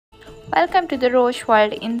Welcome to the Rosh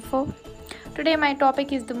World Info. Today my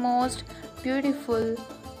topic is the most beautiful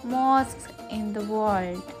mosques in the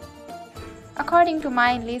world. According to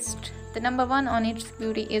my list, the number one on its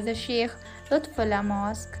beauty is the Sheikh Lotfollah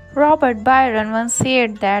Mosque. Robert Byron once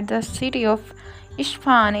said that the city of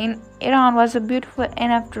Isfahan in Iran was beautiful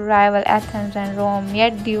enough to rival Athens and Rome,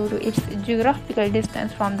 yet due to its geographical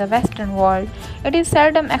distance from the Western world, it is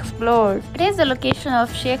seldom explored. It is the location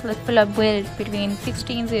of Sheikh Lotfollah built between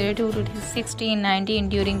 1602 to 1619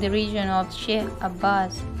 during the region of Shah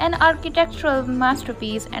Abbas, an architectural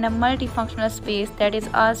masterpiece and a multifunctional space that is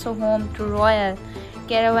also home to royal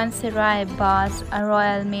caravanserai, baths, a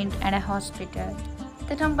royal mint, and a hospital.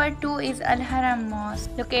 The number 2 is Al-Haram Mosque,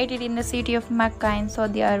 located in the city of Mecca in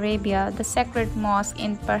Saudi Arabia, the sacred mosque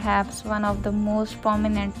in perhaps one of the most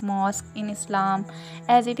prominent mosques in Islam,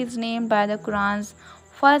 as it is named by the Quran's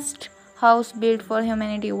first house built for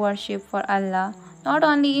humanity worship for Allah. Not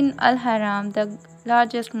only in Al-Haram, the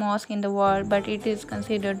largest mosque in the world, but it is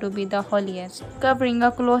considered to be the holiest. Covering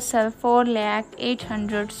a colossal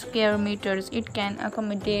 4,800,000 square meters, it can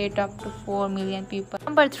accommodate up to 4 million people.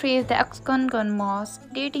 Number 3 is the Aqsunqur Mosque.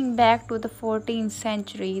 Dating back to the 14th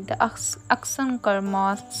century, the Aqsunqur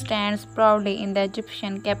Mosque stands proudly in the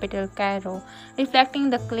Egyptian capital Cairo,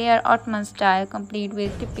 reflecting the clear Ottoman style complete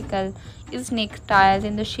with typical Iznik tiles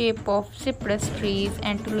in the shape of cypress trees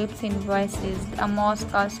and tulips in vases. The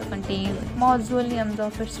mosque also contains mausoleums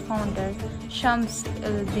of its founder, Shams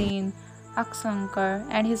El-Din Aqsunqur,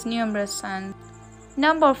 and his numerous sons.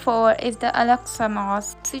 Number 4 is the Al-Aqsa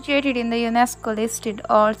Mosque, situated in the UNESCO-listed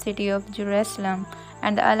Old City of Jerusalem.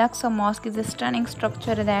 And the Al-Aqsa Mosque is a stunning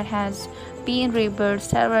structure that has been rebuilt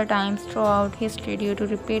several times throughout history due to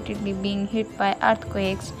repeatedly being hit by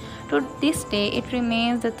earthquakes. To this day, it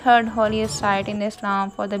remains the third holiest site in Islam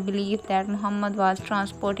for the belief that Muhammad was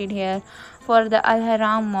transported here for the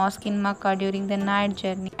Al-Haram Mosque in Mecca during the night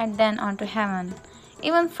journey and then on to heaven.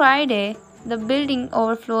 Even Friday, the building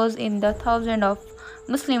overflows in the thousands of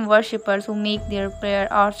Muslim worshippers who make their prayer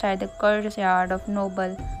outside the courtyard of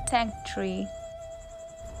noble sanctuary.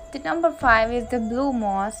 The number 5 is the Blue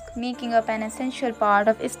Mosque, making up an essential part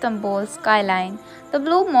of Istanbul's skyline. The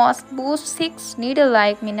Blue Mosque boasts 6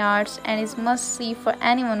 needle-like minarets and is must-see for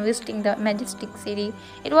anyone visiting the majestic city.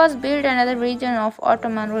 It was built under the region of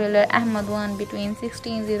Ottoman ruler Ahmad I between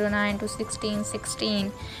 1609 to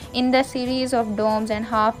 1616 in the series of domes and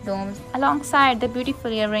half-domes, alongside the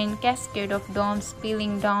beautifully arranged cascade of domes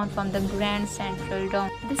spilling down from the grand central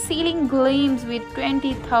dome. The ceiling gleams with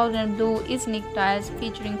 20,000 blue Iznik tiles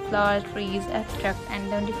featuring flower trees, abstract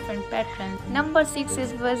and the different patterns. Number 6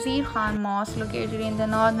 is Wazir Khan Mosque, located in the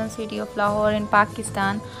northern city of Lahore in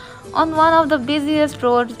Pakistan. On one of the busiest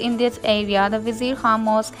roads in this area, the Wazir Khan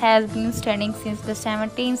Mosque has been standing since the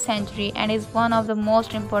 17th century and is one of the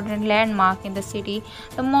most important landmarks in the city.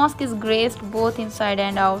 The mosque is graced both inside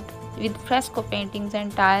and out with fresco paintings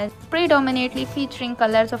and tiles, predominantly featuring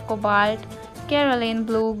colors of cobalt, Caroline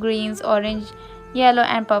blue, greens, orange, yellow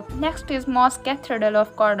and purple. Next is Mosque Cathedral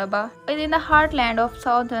of Cordoba. Within the heartland of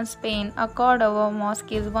southern Spain, a Cordoba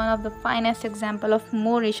mosque is one of the finest examples of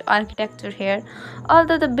Moorish architecture here.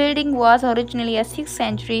 Although the building was originally a 6th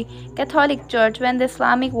century Catholic church, when the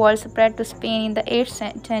Islamic world spread to Spain in the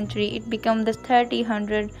 8th century, it became the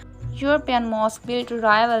 300 European mosque built to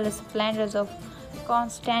rival the splendors of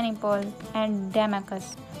Constantinople and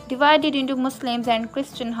Damascus. Divided into Muslims and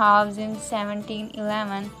Christian halves in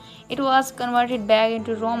 1711, it was converted back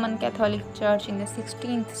into Roman Catholic Church in the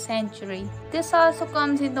 16th century. This also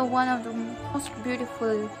comes in the one of the most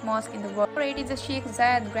beautiful mosques in the world. It is the Sheikh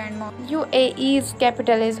Zayed Grand Mosque. UAE's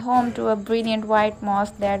capital is home to a brilliant white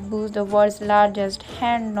mosque that boasts the world's largest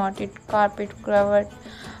hand-knotted carpet covered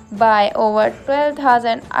by over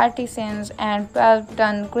 12,000 artisans and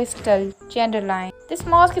 12-ton crystal chandelier. This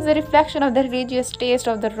mosque is a reflection of the religious taste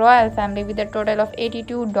of the royal family with a total of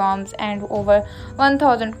 82 domes and over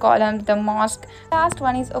 1,000 columns. The mosque last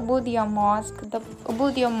one is Ubudiyya Mosque. The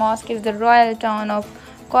Ubudiyya Mosque is the royal town of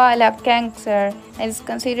Kuala Kangsar and is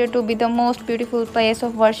considered to be the most beautiful place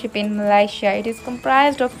of worship in Malaysia. It is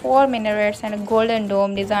comprised of 4 minarets and a golden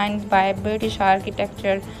dome designed by British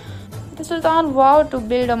architecture. The Sultan vowed to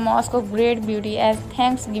build a mosque of great beauty as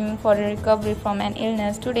thanksgiving for a recovery from an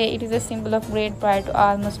illness. Today, it is a symbol of great pride to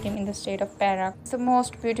all Muslims in the state of Perak. It's the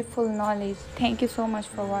most beautiful knowledge. Thank you so much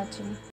for watching.